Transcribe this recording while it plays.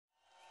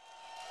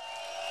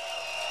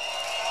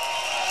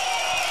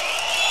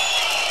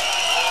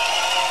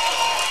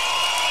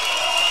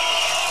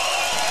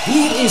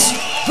Here is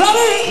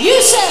Brother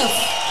Yusef.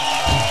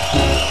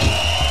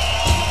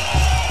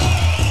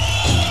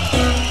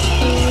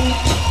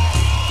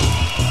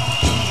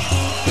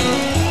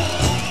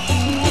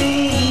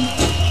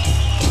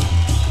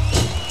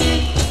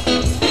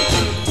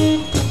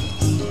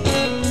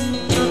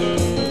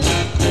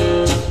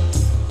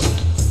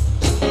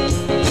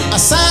 I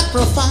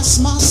sacrifice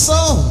my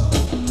soul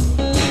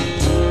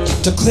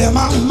to clear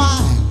my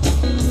mind.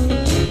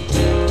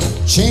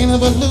 Chain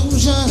of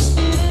illusions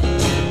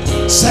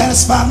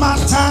satisfy my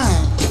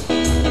time.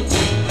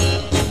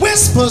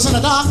 Whispers in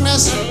the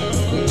darkness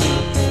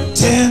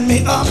tear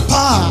me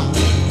apart.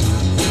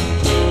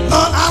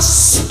 Lord, I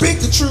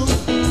speak the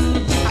truth.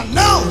 I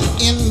know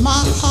in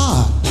my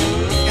heart,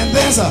 and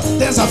there's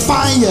a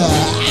fire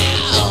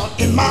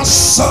in my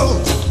soul.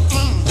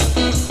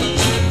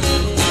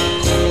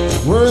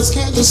 Words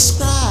can't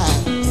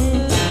describe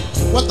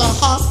what the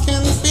heart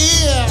can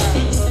feel.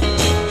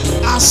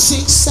 I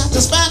seek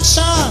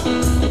satisfaction.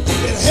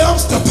 It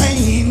helps the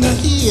pain to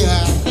heal.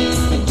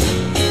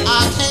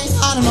 I can't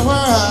hide in the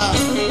world.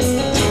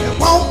 It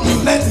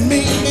won't let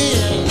me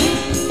in.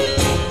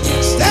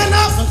 Stand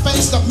up and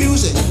face the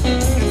music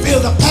and feel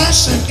the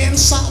passion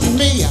inside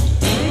me.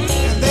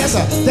 And there's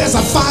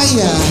a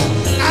fire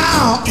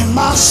out in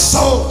my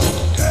soul.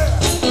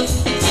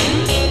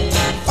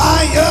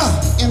 Fire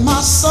in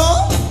my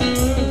soul,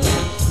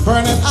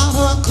 burning out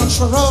of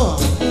control.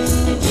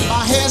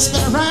 My head's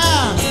spin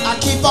around, I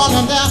keep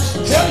falling down.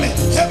 Help me,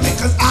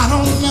 cause I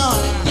don't know.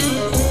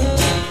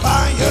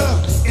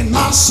 Fire in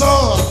my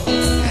soul,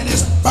 and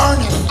it's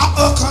burning out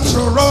of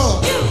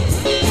control.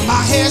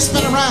 My head's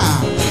spin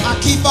around, I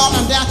keep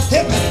falling down.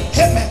 Help me,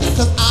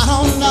 cause I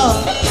don't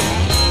know.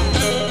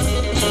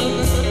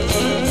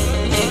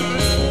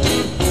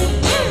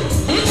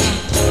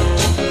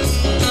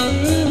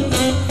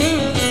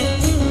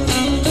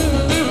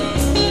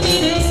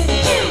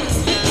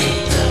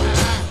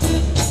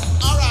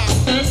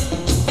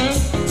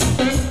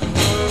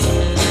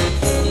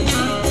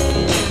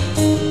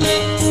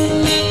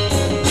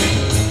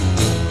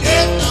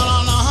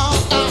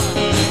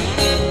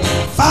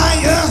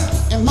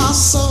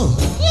 Soul,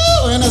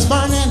 and it's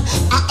burning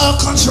out of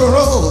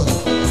control.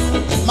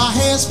 My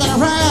head's spin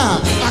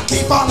around, I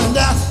keep falling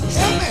down.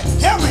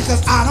 Help me,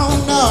 cause I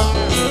don't know.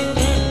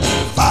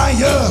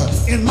 Fire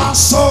in my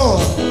soul,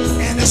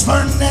 and it's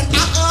burning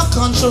out of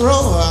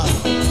control.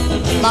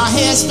 My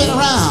head's spin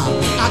around,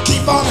 I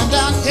keep falling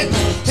down.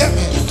 Help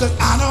me, cause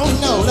I don't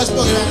know. Let's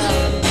boogie right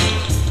now.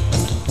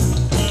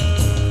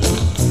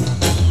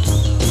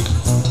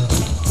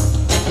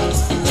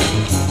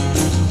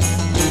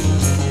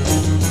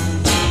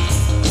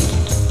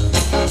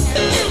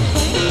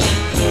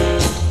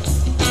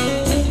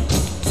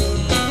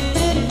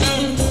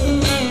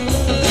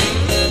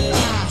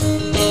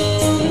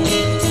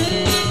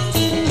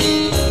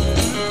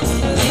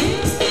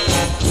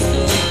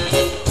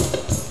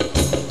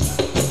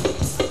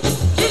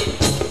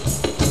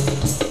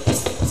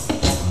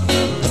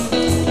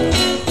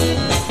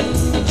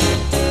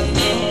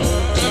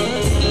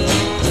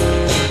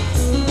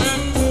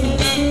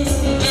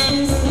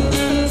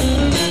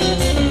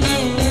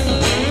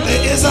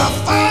 There's a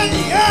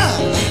fire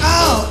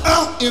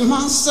out in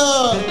my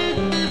soul.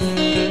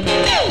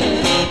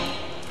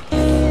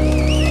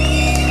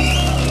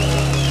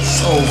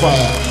 So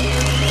fire.